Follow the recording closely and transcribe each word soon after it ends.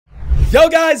Yo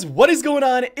guys, what is going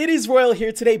on? It is Royal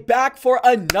here today, back for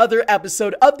another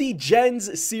episode of the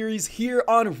Gens series here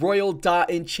on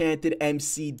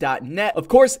royal.enchantedmc.net. Of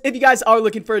course, if you guys are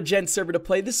looking for a Gens server to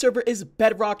play, this server is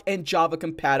Bedrock and Java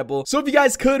compatible. So if you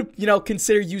guys could,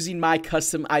 consider using my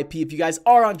custom IP, if you guys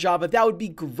are on Java, that would be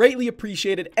greatly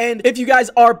appreciated. And if you guys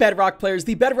are Bedrock players,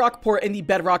 the Bedrock Port and the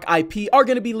Bedrock IP are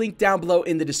going to be linked down below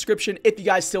in the description if you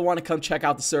guys still want to come check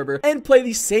out the server and play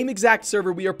the same exact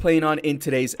server we are playing on in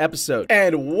today's episode.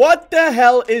 And what the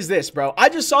hell is this, bro? I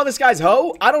just saw this guy's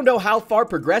hoe. I don't know how far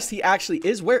progressed he actually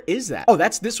is. Where is that? Oh,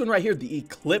 that's this one right here, the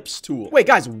Eclipse tool. Wait,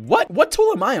 guys, what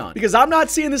tool am I on? Because I'm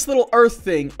not seeing this little earth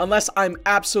thing unless I'm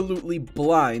absolutely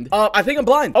blind. I think I'm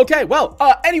blind. Okay, well,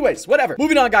 anyways, whatever.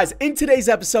 Moving on, guys. In today's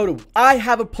episode, I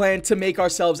have a plan to make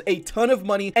ourselves a ton of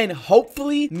money and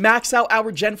hopefully max out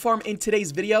our gen farm in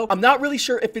today's video. I'm not really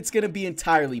sure if it's going to be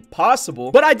entirely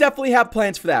possible, but I definitely have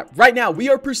plans for that. Right now, we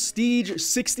are prestige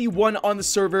 61 on the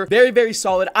server. Very, very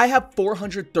solid. I have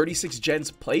 436 gens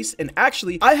placed, and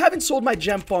actually, I haven't sold my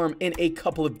gem farm in a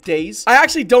couple of days. I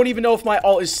actually don't even know if my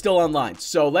alt is still online,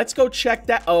 so let's go check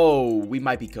that. Oh, we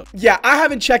might be cooked. Yeah, I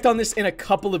haven't checked on this in a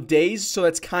couple of days, so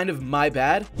that's kind of my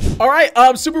bad. All right,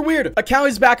 super weird. Account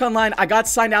is back online. I got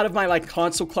signed out of my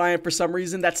console client for some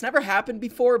reason. That's never happened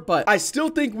before, but I still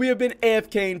think we have been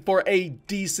AFKing for a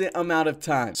decent amount of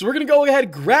time. So we're gonna go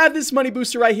ahead, grab this money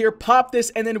booster right here, pop this,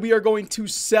 and then we are going to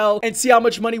sell and see how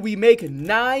much money we make.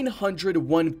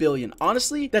 901 billion.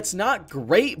 Honestly, that's not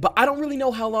great, but I don't really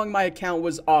know how long my account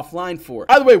was offline for.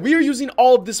 By the way, we are using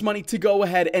all of this money to go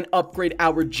ahead and upgrade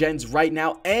our gens right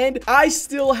now, and I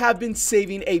still have been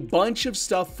saving a bunch of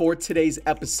stuff for today's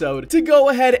episode to go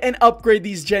ahead and upgrade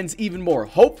these gens even more.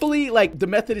 Hopefully, the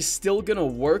method is still gonna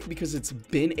work because it's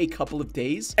been a couple of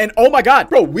days. And oh my god,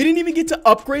 bro, we didn't even get to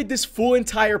upgrade this full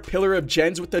entire pillar of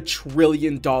gens with $1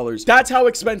 trillion. That's how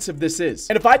expensive this is.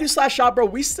 And if I do slash shop, bro,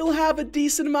 we still have a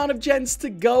decent amount of gens to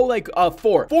go,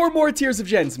 four more tiers of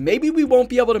gens. Maybe we won't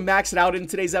be able to max it out in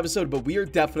today's episode, but we are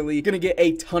definitely gonna get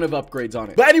a ton of upgrades on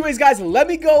it. But anyways, guys, let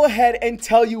me go ahead and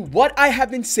tell you what I have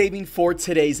been saving for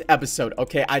today's episode.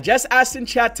 Okay, I just asked in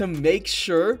chat to make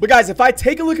sure, but guys, if I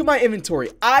take a look at my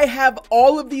inventory, I have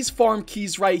all of these farm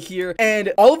keys right here,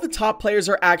 and all of the top players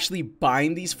are actually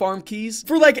buying these farm keys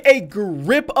for a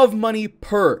grip of money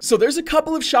per. So there's a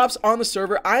couple of shops on the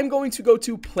server. I'm going to go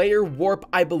to player warp.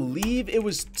 I believe it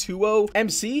was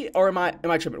 20MC, or am I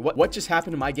tripping? What just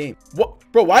happened to my game?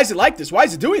 What, bro, why is it like this? Why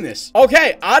is it doing this?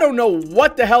 Okay, I don't know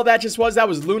what the hell that just was. That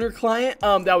was Lunar Client.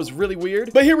 That was really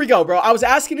weird. But here we go, bro. I was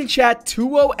asking in chat,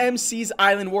 20MC's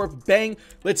island warp. Bang.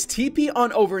 Let's TP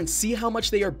on over and see how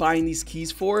much they are buying these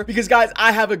keys for. Because guys,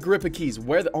 I have a grip of keys.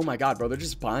 Oh my god, bro, they're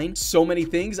just buying so many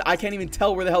things. I can't even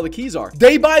tell where the hell the keys are.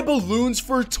 They buy balloons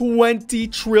for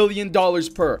 $20 trillion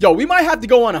per. Yo, we might have to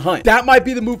go on a hunt. That might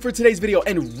be the move for today's video.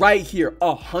 And right here,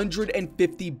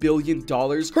 $150 billion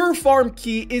per farm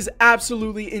key is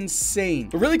absolutely insane.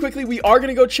 But really quickly, we are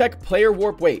gonna go check player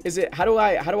warp. Wait, is it, how do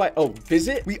I, oh,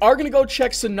 visit? We are gonna go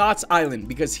check Sonat's island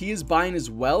because he is buying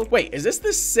as well. Wait, is this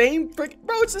the same frick?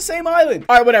 Bro, it's the same island.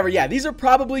 All right, whatever. Yeah, these are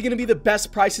probably gonna be the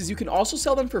best prices. You can also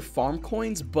sell them for farm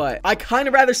coins, but I kind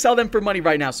of rather sell them for money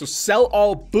right now. So sell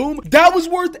all, boom. That was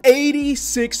worth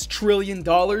 $86 trillion.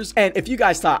 And if you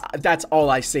guys thought that's all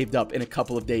I saved up in a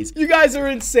couple of days, you guys are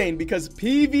insane, because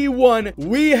PV1,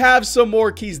 we have some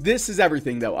more keys. This is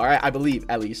everything though. All right, I believe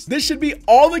at least this should be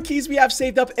all the keys we have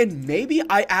saved up, and maybe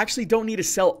I actually don't need to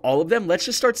sell all of them. Let's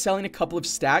just start selling a couple of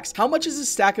stacks. How much is a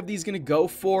stack of these gonna go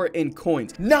for in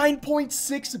coins?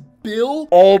 9.6 bill.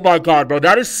 Oh my god, bro,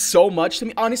 that is so much to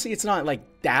me. Honestly, it's not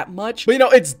that much, but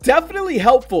it's definitely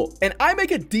helpful, and I make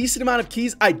a decent amount of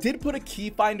keys. I did put a key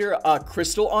finder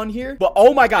crystal on here, but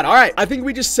oh my god. All right, I think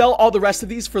we just sell all the rest of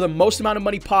these for the most amount of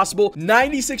money possible.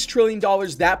 $96 trillion.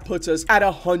 That puts us at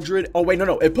 100. Oh wait,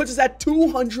 no, it puts us at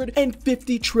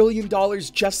 $250 trillion,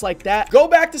 just like that. Go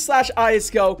back to slash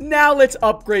ISGO. Now let's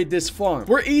upgrade this farm.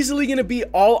 We're easily gonna be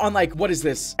all on what is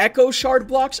this, echo shard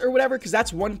blocks or whatever, because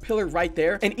that's one pillar right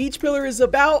there, and each pillar is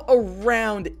about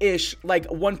around ish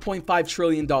 $1.5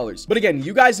 trillion. But again,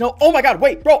 you guys know, oh my god,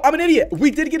 wait, bro, I'm an idiot.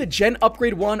 We did get a gen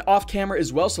upgrade one off camera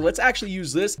as well, so let's actually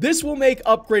use this. This will make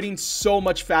upgrading so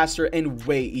much faster and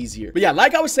way easier. But yeah,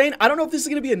 like I was saying, I don't know if this is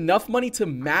gonna be enough money to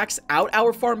max out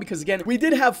our farm, because again, we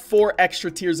did have 4 extra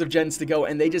tiers of gens to go,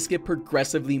 and they just get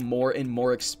progressively more and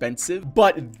more expensive.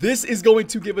 But this is going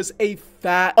to give us a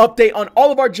fat update on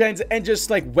all of our gens and just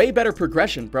way better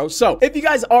progression, bro. So if you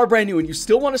guys are brand new and you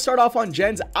still want to start off on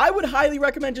gens, I would highly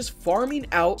recommend just farming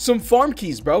out some farm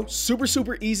keys, bro. Super,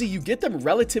 super easy. You get them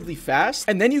relatively fast,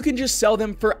 and then you can just sell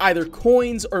them for either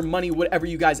coins or money, whatever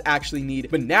you guys actually need.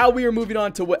 But now we are moving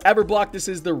on to whatever block this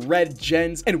is, the red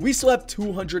gens, and we still have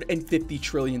 $250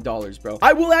 trillion, bro.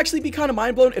 I will actually be kind of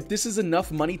mind blown if this is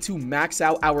enough money to max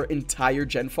out our entire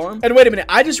gen farm. And wait a minute,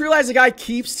 I just realized the guy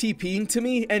keeps TPing to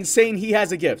me and saying he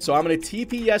has a gift. So I'm gonna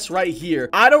TP yes right here.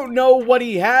 I don't know what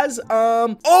he has.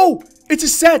 Oh, it's a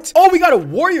set. Oh, we got a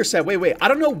warrior set. Wait. I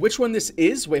don't know which one this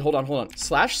is. Wait, hold on.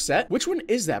 Slash set. Which one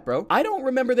is that, bro? I don't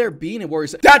remember there being a warrior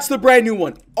set. That's the brand new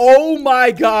one. Oh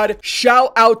my God.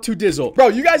 Shout out to Dizzle. Bro,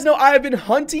 you guys know I have been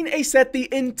hunting a set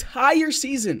the entire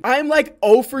season. I'm like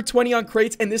 0 for 20 on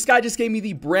crates, and this guy just gave me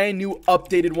the brand new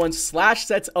updated one. Slash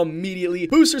sets immediately.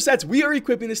 Booster sets. We are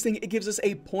equipping this thing. It gives us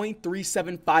a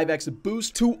 0.375x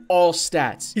boost to all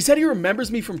stats. He said he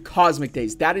remembers me from Cosmic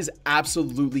Days. That is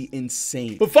absolutely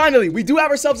insane. But finally, we do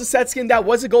have ourselves a set skin. That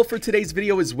was a goal for today's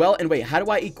video as well. And wait, how do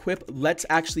I equip? Let's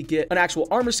actually get an actual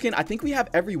armor skin. I think we have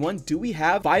everyone. Do we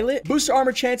have Violet? Booster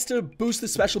armor, chance to boost the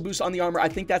special boost on the armor. I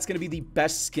think that's going to be the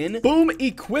best skin. Boom,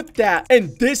 equip that.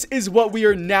 And this is what we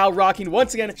are now rocking.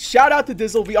 Once again, shout out to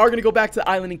Dizzle. We are going to go back to the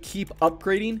island and keep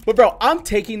upgrading. But bro, I'm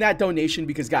taking that donation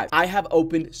because guys, I have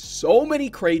opened so many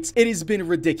crates. It has been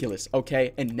ridiculous.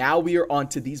 Okay. And now we are on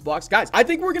to these blocks. Guys, I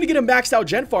think we're going to get a maxed out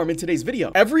gen farm in today's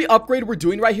video. Every upgrade we're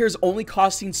doing right here is only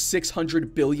costing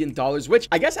 $600 billion, which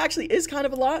I guess actually is kind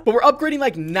of a lot, but we're upgrading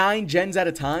like 9 gens at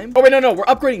a time. Oh wait, no, we're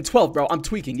upgrading 12, bro. I'm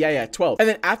tweaking. Yeah, 12. And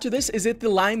then after this, is it the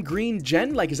lime green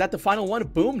gen? Like, is that the final one?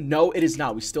 Boom. No, it is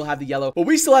not. We still have the yellow, but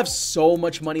we still have so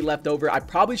much money left over. I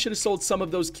probably should have sold some of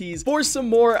those keys for some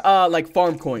more like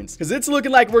farm coins, because it's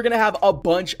looking like we're gonna have a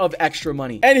bunch of extra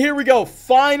money. And here we go.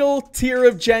 Final tier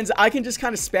of gens. I can just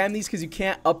kind of spam these because you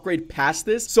can't upgrade past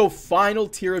this. So final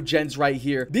tier of gens right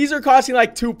here. These are costing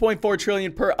like 2.4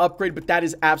 trillion per upgrade, but that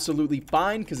is absolutely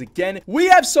fine because again, we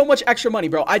have so much extra money,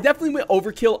 bro. I definitely went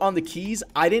overkill on the keys.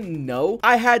 I didn't know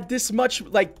I had this much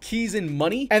like keys and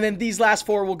money. And then these last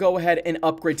 4 will go ahead and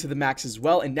upgrade to the max as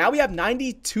well. And now we have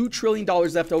 $92 trillion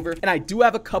left over. And I do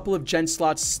have a couple of gen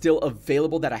slots still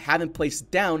available that I haven't placed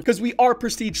down because we are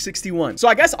prestige 61. So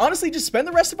I guess honestly, just spend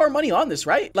the rest of our money on this,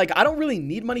 right? Like, I don't really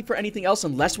need money for anything else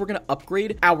unless we're gonna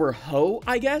upgrade our hoe,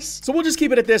 I guess. So we'll just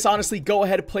keep it at this. Honestly, go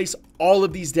ahead and place all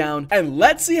of these down and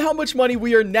let's see how much money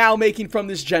we are now making from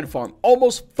this gen farm.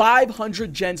 Almost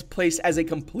 500 gens placed as a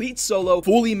complete solo,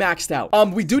 fully maxed out.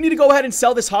 We do need to go ahead and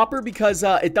sell this hopper because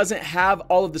it doesn't have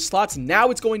all of the slots.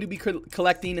 Now it's going to be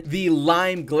collecting the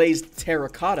lime glazed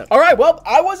terracotta. All right, well,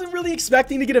 I wasn't really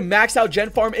expecting to get a maxed out gen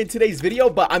farm in today's video,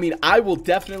 but I mean, I will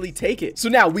definitely take it. So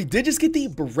now we did just get the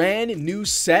brand new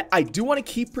set. I do want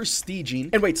to keep prestiging.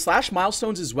 And wait, slash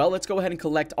milestones as well. Let's go ahead and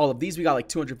collect all of these. We got like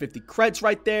 250 creds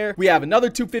right there. We have another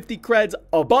 250 creds,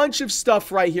 a bunch of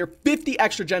stuff right here, 50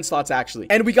 extra gen slots actually.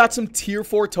 And we got some tier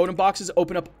 4 totem boxes.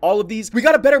 Open up all of these. We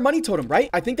got a better money totem, right?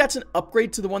 I think that's an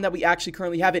upgrade to the one that we actually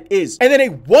currently have. It is. And then a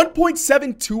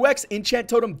 1.72x enchant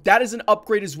totem. That is an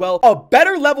upgrade as well. A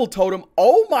better level totem.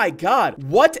 Oh my God.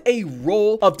 What a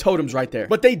roll of totems right there.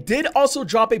 But they did also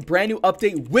drop a brand new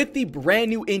update with the brand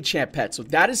new enchant pet. So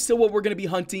that is still what we're going to be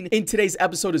hunting in today's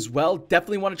episode as well.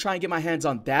 Definitely want to try and get my hands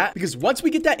on that because once we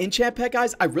get that enchant pet,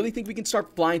 guys, I really think we can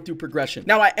start flying through progression.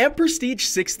 Now I am prestige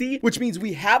 60, which means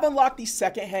we have unlocked the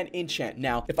secondhand enchant.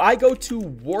 Now, if I go to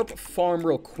warp farm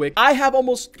real quick, I have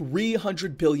almost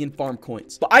 300 billion farm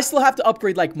coins, but I still have to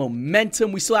upgrade like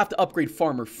momentum. We still have to upgrade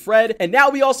farmer Fred. And now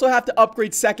we also have to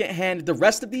upgrade secondhand. The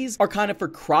rest of these are kind of for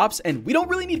crops and we don't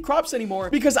really need crops anymore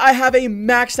because I have a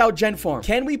maxed out gen farm.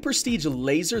 Can we prestige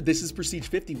laser? This is prestige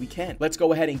 50. We can. Let's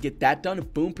go ahead and get that done.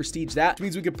 Boom, prestige that. Which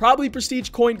means we could probably prestige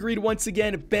coin greed once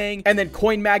again. Bang. And then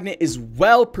coin magnet is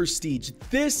well prestige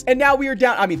this. And now we are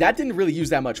down. I mean, that didn't really use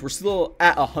that much. We're still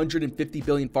at 150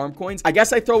 billion farm coins. I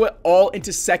guess I throw it all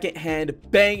into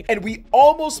secondhand. Bang. And we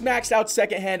almost maxed out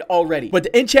secondhand already. But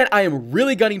the enchant I am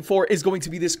really gunning for is going to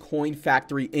be this coin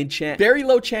factory enchant. Very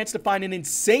low chance to find an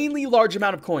insanely large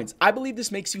amount of coins. I believe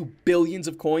this makes you billions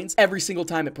of coins every single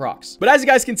time it procs. But as you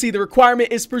guys can see, the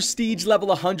requirement is prestige level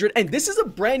 100. And this is a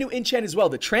brand new enchant as well.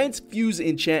 The transfuse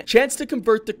enchant. Chance to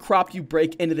convert the crop you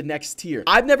break into the next tier.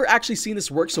 I've never actually seen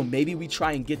this work, so maybe we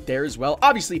try and get there as well.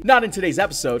 Obviously, not in today's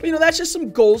episode. But, you know, that's just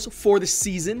some goals for the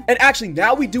season. And actually,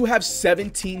 now we do have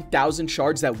 17,000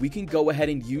 shards that we can go ahead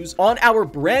and use on our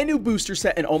brand new booster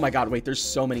set. And oh my God, wait, there's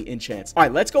so many enchants. All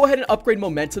right, let's go ahead and upgrade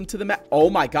momentum to the map. Oh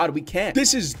my God, we can.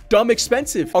 This is dumb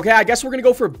expensive. Okay, I guess we're gonna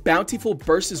go for bountiful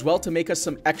burst as well to make us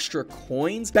some extra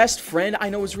coins. Best friend I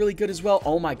know is really good as well.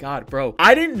 Oh my God, bro.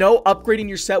 I didn't know upgrading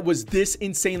your set was this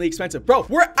insanely expensive. Bro,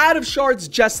 we're out of shards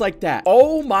just like that.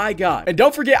 Oh my God. And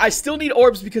don't forget, I still need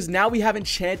orbs because now we have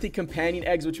enchanted companion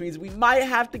eggs, which means we might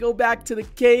have to go back to the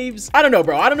caves. I don't know,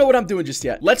 bro. I don't know what I'm doing just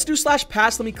yet. Let's do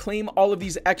 /pass. Let me claim all of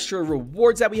these extra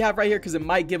rewards that we have right here because it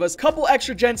might give us a couple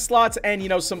extra gen slots and, you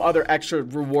know, some other extra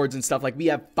rewards and stuff. Like we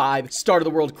have 5 start of the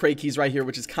world crate keys right here,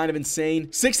 which is kind of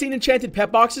insane. 16 enchanted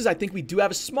pet boxes. I think we do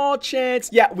have a small chance.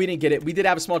 Yeah, we didn't get it. We did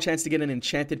have a small chance to get an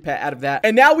enchanted pet out of that.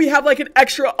 And now we have like an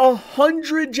extra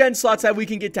 100 gen slots that we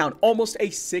can get down. Almost a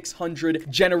 600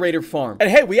 generator farm.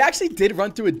 And hey, we actually did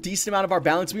run through a decent amount of our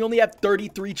balance. We only have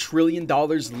 $33 trillion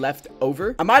left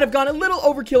over. I might have gone a little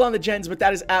overkill on the gens, but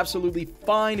that is absolutely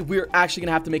fine. We're actually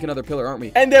gonna have to make another pillar, aren't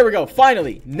we? And there we go.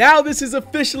 Finally, now this is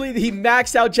officially the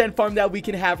maxed out gen farm that we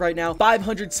can have right now.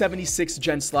 576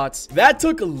 gen slots. That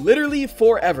took literally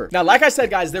forever. Now, like I said,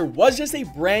 guys, there was just a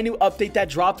brand new update that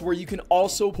dropped where you can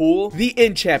also pull the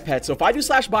enchant pet. So if I do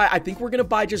 /buy, I think we're gonna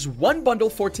buy just one bundle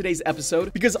for today's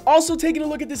episode, because also taking a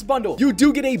look at this bundle, you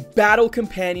do get a battle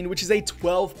companion, which is a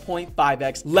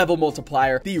 12.5x level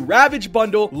multiplier. The Ravage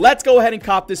bundle. Let's go ahead and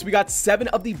cop this. We got 7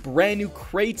 of the brand new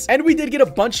crates, and we did get a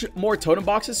bunch more totem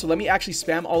boxes. So let me actually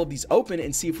spam all of these open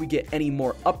and see if we get any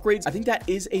more upgrades. I think that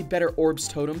is a better orbs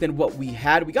totem than what we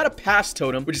had. We got a pass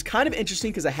totem, which is kind of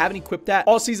interesting because I haven't equipped that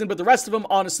all season, but the rest of them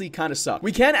honestly kind of suck.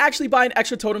 We can actually buy an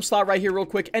extra totem slot right here real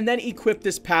quick and then equip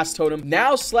this pass totem.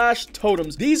 Now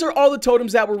 /totems. These are all the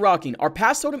totems that we're rocking. Our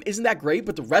pass totem isn't that great,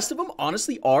 but the rest of them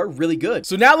honestly are really good.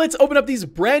 So now let's open up these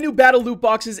brand new battle loot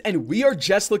boxes, and we are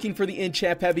just looking for the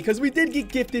enchant pet because we did get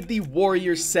gifted the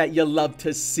warrior set. You love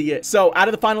to see it. So out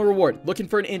of the final reward, looking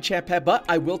for an enchant pet, but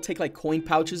I will take like coin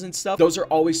pouches and stuff. Those are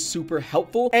always super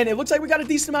helpful. And it looks like we got a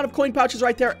decent amount of coin pouches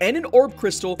right there and an orb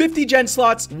crystal, 50 gen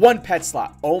slots, 1 pet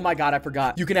slot. Oh my God, I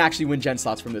forgot. You can actually win gen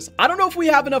slots from this. I don't know if we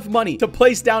have enough money to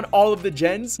place down all of the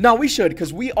gens. No, we should,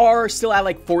 because we are still at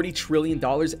like $40 trillion.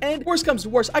 And worst comes to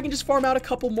worst, I can just farm out a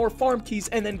couple more farm keys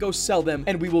and then go sell them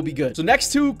and we will be good. So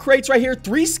next 2 crates right here,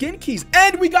 3 skin keys,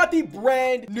 and we got the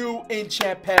brand new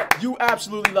enchant pet. You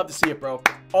absolutely love to see it, bro.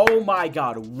 Oh my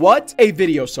God, what a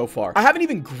video so far. I haven't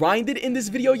even grinded in this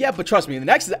video yet, but trust me, in the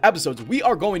next episodes, we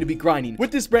are going to be grinding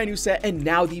with this brand new set and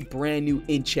now the brand new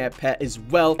enchant pet as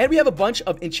well. And we have a bunch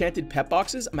of enchanted pet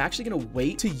boxes. I'm actually gonna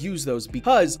wait to use those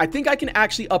because I think I can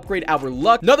actually upgrade our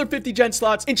luck. Another 50 gen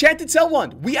slots, enchanted cell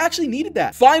wand. We actually needed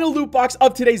that. Final loot box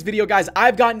of today's video, guys.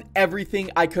 I've gotten everything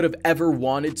I could have ever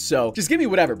wanted, so just give me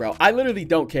whatever, bro. I literally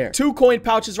don't care. 2 coin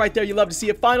pouches right there. You love to see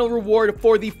a final reward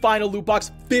for the final loot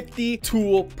box, 50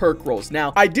 tool perk rolls.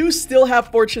 Now, I do still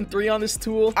have Fortune 3 on this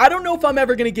tool. I don't know if I'm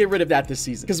ever going to get rid of that this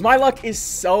season because my luck is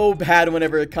so bad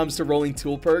whenever it comes to rolling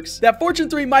tool perks that Fortune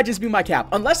 3 might just be my cap.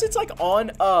 Unless it's like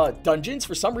on dungeons.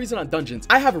 For some reason on dungeons,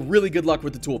 I have really good luck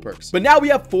with the tool perks. But now we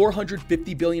have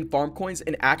 450 billion farm coins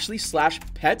and actually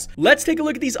 /pets. Let's take a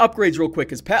look at these upgrades real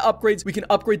quick. As pet upgrades, we can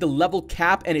upgrade the level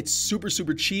cap and it's super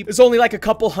cheap. It's only like a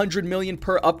couple 100 million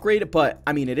per upgrade, but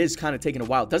I mean, it is kind of taking a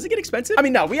while. Does it get expensive? I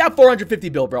mean, no, we have 450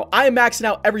 bill, bro. I am maxing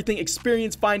out everything.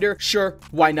 Experience finder, sure,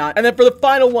 why not? And then for the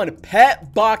final one,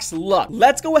 pet box luck.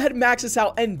 Let's go ahead and max this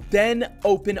out and then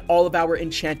open all of our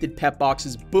enchanted pet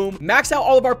boxes. Boom, max out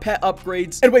all of our pet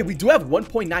upgrades. And wait, we do have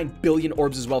 1.9 billion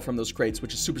orbs as well from those crates,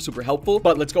 which is super helpful.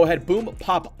 But let's go ahead, boom,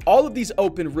 pop all of these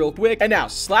open real quick. And now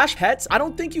 /pets, I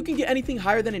don't think you can get anything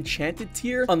higher than enchanted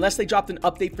tier unless they dropped an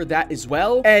update for that as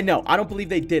well. And no, I don't believe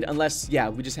they did, unless, yeah,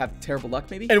 we just have terrible luck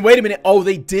maybe. And wait a minute, oh,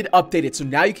 they did update it, so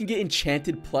now you can get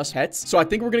enchanted plus pets. So I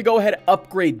think we're gonna go ahead and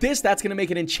upgrade this. That's gonna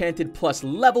make it enchanted plus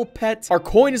level pet. Our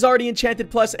coin is already enchanted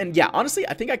plus, and yeah, honestly,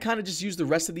 I think I kind of just use the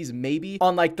rest of these maybe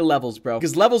on like the levels, bro,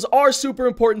 because levels are super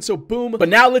important. So boom. But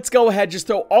now let's go ahead, just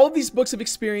throw all of these books of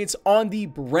experience on the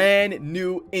brand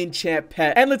new enchant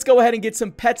pet, and let's go ahead and get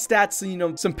some pet stats, you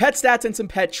know, some pet stats and some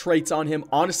pet traits on him.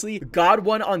 Honestly, God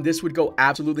 1 on this would go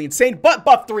absolutely insane, but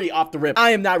buff 3 off the rip.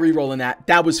 I am not re-rolling that.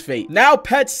 That was fate. Now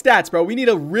pet stats, bro. We need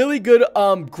a really good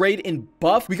grade in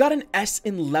buff. We got an S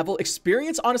in level.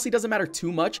 Experience honestly doesn't matter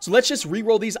too much, so let's just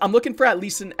re-roll these. I'm looking for at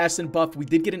least an S in buff. We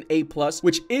did get an A plus,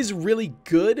 which is really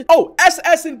good. Oh,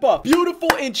 SS in buff. Beautiful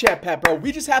enchant pet, bro.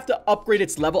 We just have to upgrade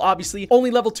its level, obviously.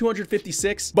 Only level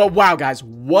 256, but wow, guys,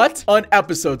 what an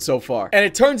episode so far. And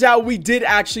it turns out we did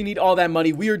actually need all that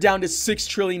money. We are down to $6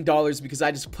 trillion because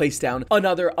I just placed down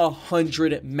another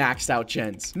 100 maxed out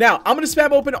gens. Now I'm gonna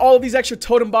spam open all of these extra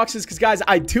totem boxes because, guys,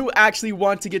 I do actually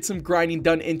want to get some grinding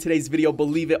done in today's video,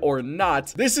 believe it or not.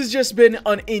 not. This has just been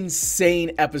an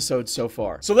insane episode so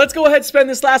far. So let's go ahead and spend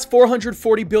this last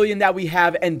 440 billion that we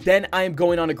have, and then I am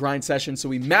going on a grind session. So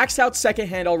we maxed out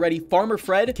secondhand already. Farmer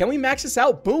Fred, can we max this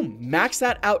out? Boom, max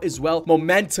that out as well.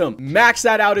 Momentum, max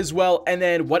that out as well. And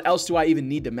then what else do I even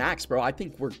need to max, bro? I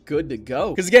think we're good to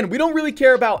go. Because again, we don't really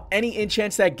care about any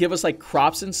enchants that give us like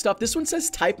crops and stuff. This one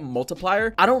says type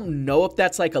multiplier. I don't know if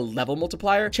that's like a level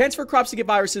multiplier. Chance for crops to get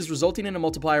viruses resulting in a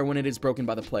multiplier when it is broken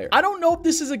by the player. I don't know if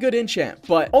this is a good enchant,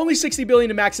 but only 60 billion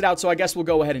to max it out. So I guess we'll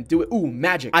go ahead and do it. Ooh,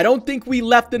 magic. I don't think we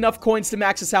left enough coins to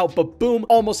max this out, but boom,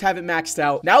 almost have it maxed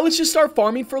out. Now let's just start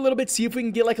farming for a little bit. See if we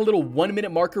can get like a little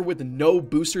 1-minute marker with no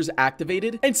boosters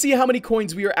activated and see how many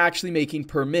coins we are actually making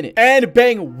per minute. And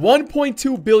bang,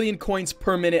 1.2 billion coins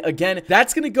per minute. Again,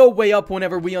 that's going to go way up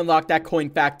whenever we unlock that coin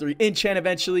factory enchant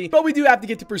eventually, but we do have to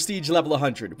get to prestige level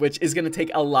 100, which is going to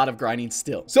take a lot of grinding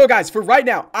still. So guys, for right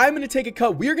now, I'm going to take a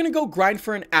cut. We're going to go grind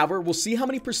for an hour. We'll see how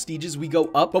many prestiges we go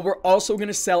up, but we're also going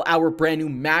to sell our brand new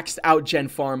maxed out gen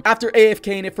farm after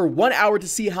AFKing it for 1 hour to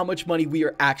see how much money we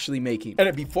are actually making.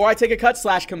 And before I take a cut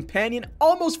slash companion,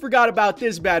 almost forgot about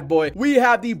this bad boy. We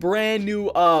have the brand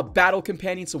new battle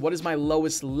companion. So what is my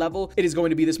lowest level? It is going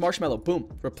to be this marshmallow. Boom,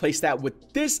 replace that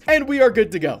with this and we are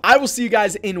good to go. I will see you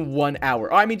guys in 1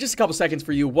 hour. I mean, just a couple seconds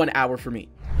for you, 1 hour for me.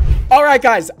 All right,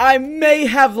 guys, I may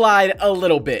have lied a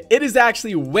little bit. It is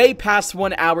actually way past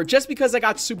 1 hour just because I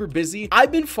got super busy.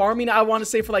 I've been farming, I want to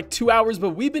say, for like 2 hours, but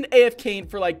we've been AFKing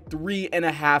for like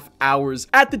 3.5 hours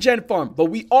at the gen farm. But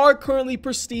we are currently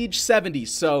prestige 70.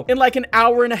 So in like an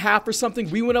hour and a half or something,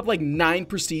 we went up like 9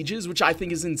 prestiges, which I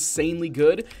think is insanely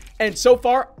good. And so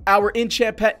far, our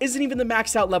enchant pet isn't even the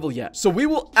maxed out level yet. So we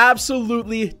will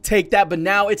absolutely take that. But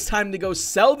now it's time to go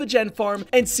sell the gen farm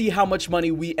and see how much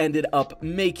money we ended up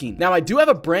making. Now, I do have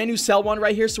a brand new sell one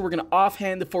right here, so we're going to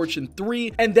offhand the Fortune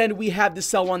 3, and then we have the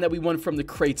sell one that we won from the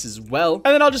crates as well.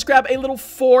 And then I'll just grab a little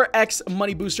 4x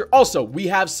money booster. Also, we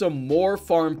have some more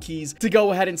farm keys to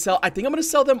go ahead and sell. I think I'm going to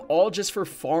sell them all just for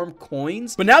farm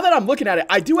coins. But now that I'm looking at it,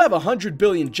 I do have 100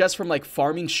 billion just from like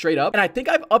farming straight up, and I think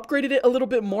I've upgraded it a little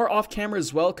bit more off camera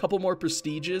as well. A couple more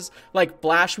prestiges, like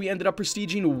Flash, we ended up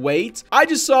prestiging. Wait, I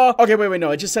just saw, okay, wait,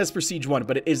 no, it just says prestige 1,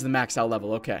 but it is the max out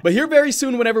level. Okay, but here very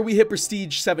soon, whenever we hit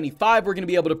prestige 75, we're going to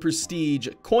be able to prestige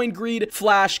coin greed,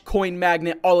 flash, coin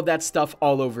magnet, all of that stuff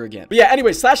all over again. But yeah,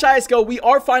 anyway, slash ISGO, we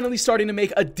are finally starting to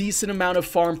make a decent amount of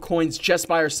farm coins just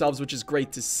by ourselves, which is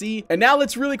great to see. And now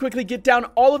let's really quickly get down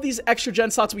all of these extra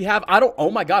gen slots we have. Oh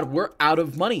my God, we're out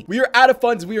of money. We are out of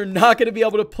funds. We are not going to be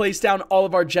able to place down all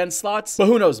of our gen slots, but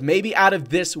who knows, maybe out of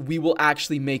this, we will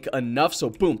actually make enough. So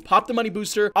boom, pop the money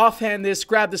booster, offhand this,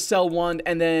 grab the sell wand,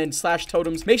 and then slash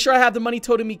totems. Make sure I have the money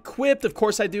totem equipped. Of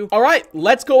course I do. All right,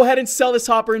 let's go ahead and sell this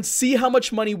hopper and see how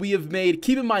much money we have made.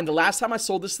 Keep in mind, the last time I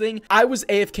sold this thing, I was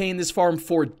AFKing this farm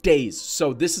for days.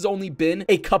 So this has only been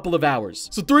a couple of hours.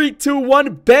 So 3, 2,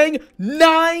 1, bang,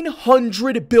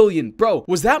 900 billion. Bro,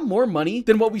 was that more money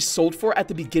than what we sold for at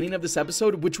the beginning of this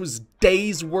episode, which was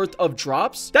days worth of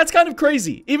drops? That's kind of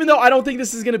crazy. Even though I don't think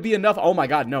this is going to be enough. Oh my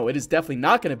God, no, it is definitely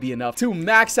not going to be enough to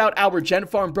max out our gen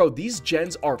farm. Bro, these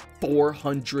gens are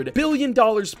 $400 billion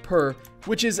per,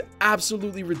 which is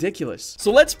absolutely ridiculous.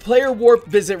 So let's player warp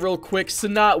visit real quick. So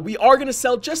now we are going to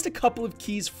sell just a couple of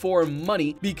keys for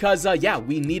money because yeah,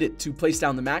 we need it to place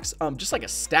down the max. Just like a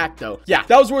stack though. Yeah,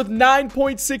 that was worth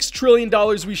 $9.6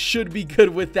 trillion. We should be good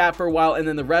with that for a while. And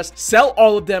then the rest, sell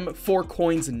all of them for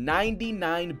coins,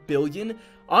 99 billion.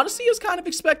 Honestly, I was kind of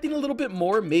expecting a little bit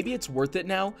more. Maybe it's worth it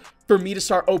now for me to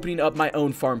start opening up my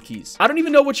own farm keys. I don't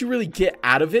even know what you really get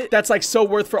out of it that's like so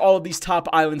worth for all of these top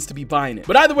islands to be buying it.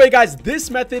 But either way, guys,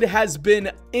 this method has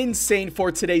been insane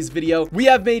for today's video. We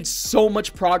have made so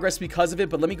much progress because of it,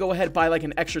 but let me go ahead and buy like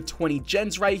an extra 20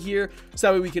 gens right here so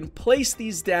that way we can place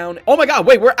these down. Oh my God,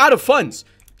 wait, we're out of funds.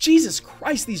 Jesus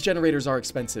Christ, these generators are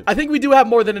expensive. I think we do have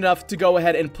more than enough to go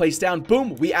ahead and place down.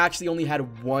 Boom, we actually only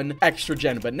had 1 extra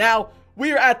gen, but now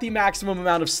we are at the maximum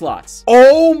amount of slots.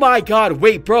 Oh my God,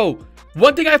 wait, bro.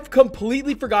 One thing I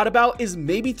completely forgot about is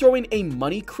maybe throwing a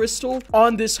money crystal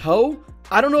on this hoe.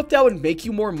 I don't know if that would make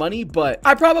you more money, but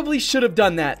I probably should have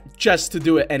done that just to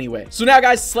do it anyway. So now,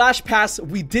 guys, slash pass,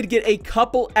 we did get a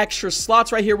couple extra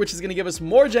slots right here, which is going to give us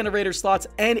more generator slots,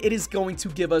 and it is going to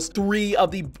give us 3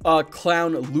 of the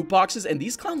clown loot boxes, and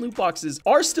these clown loot boxes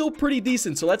are still pretty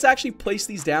decent. So let's actually place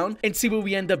these down and see what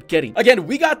we end up getting. Again,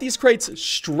 we got these crates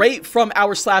straight from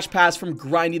our slash pass from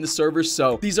grinding the server,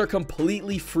 so these are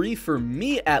completely free for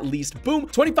me at least. Boom,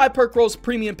 25 perk rolls,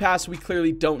 premium pass. We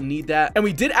clearly don't need that. And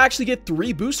we did actually get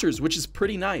 3 boosters, which is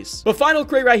pretty nice. But final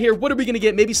crate right here, what are we gonna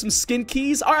get? Maybe some skin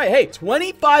keys. All right, hey,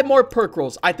 25 more perk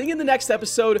rolls. I think in the next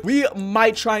episode, we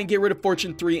might try and get rid of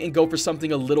Fortune 3 and go for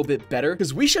something a little bit better,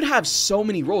 because we should have so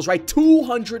many rolls, right?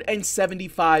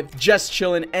 275 just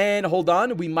chilling. And hold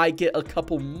on, we might get a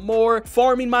couple more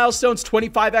farming milestones,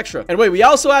 25 extra. And wait, we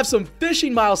also have some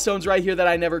fishing milestones right here that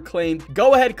I never claimed.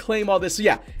 Go ahead, claim all this. So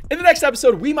yeah, in the next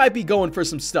episode, we might be going for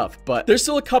some stuff, but there's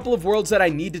still a couple of worlds that I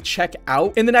need to check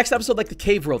out in the next episode, like the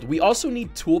cave world. We also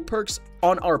need tool perks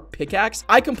on our pickaxe.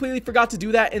 I completely forgot to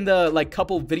do that in the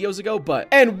couple videos ago,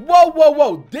 and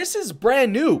whoa, this is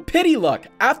brand new. Pity luck.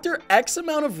 After X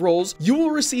amount of rolls, you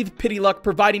will receive pity luck,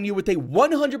 providing you with a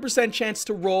 100% chance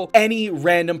to roll any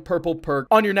random purple perk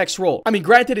on your next roll. I mean,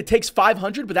 granted, it takes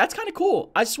 500, but that's kind of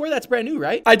cool. I swear that's brand new,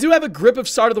 right? I do have a grip of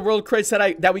start of the world crates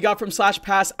that we got from Slash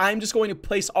Pass. I'm just going to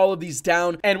place all of these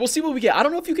down and we'll see what we get. I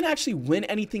don't know if you can actually win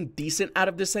anything decent out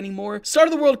of this anymore. Start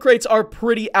of the world crates are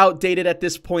pretty outdated at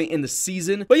this point in the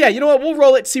season. But yeah, you know what? We'll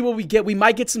roll it, see what we get. We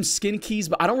might get some skin keys,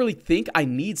 but I don't really think I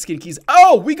need skin keys.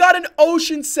 Oh, we got an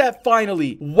ocean set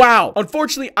finally. Wow.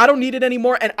 Unfortunately, I don't need it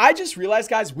anymore. And I just realized,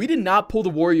 guys, we did not pull the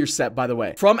warrior set, by the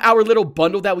way, from our little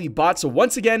bundle that we bought. So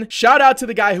once again, shout out to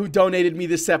the guy who donated me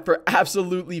this set for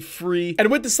absolutely free. And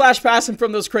with the Slash Pass and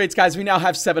from those crates, guys, we now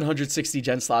have 760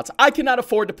 gen slots. I cannot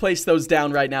afford to place those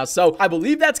down right now. So I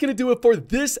believe that's going to do it for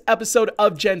this episode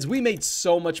of gens. We made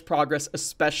so much progress,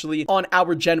 especially on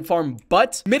our gen farm,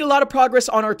 but made a lot of progress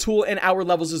on our tool and our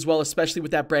levels as well, especially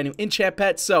with that brand new enchant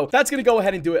pet. So that's going to go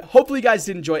ahead and do it. Hopefully you guys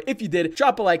did enjoy. If you did,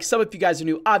 drop a like. Some if you guys are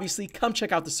new, obviously come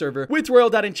check out the server with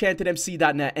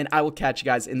royal.enchantedmc.net, and I will catch you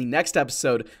guys in the next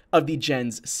episode of the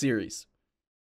gens series.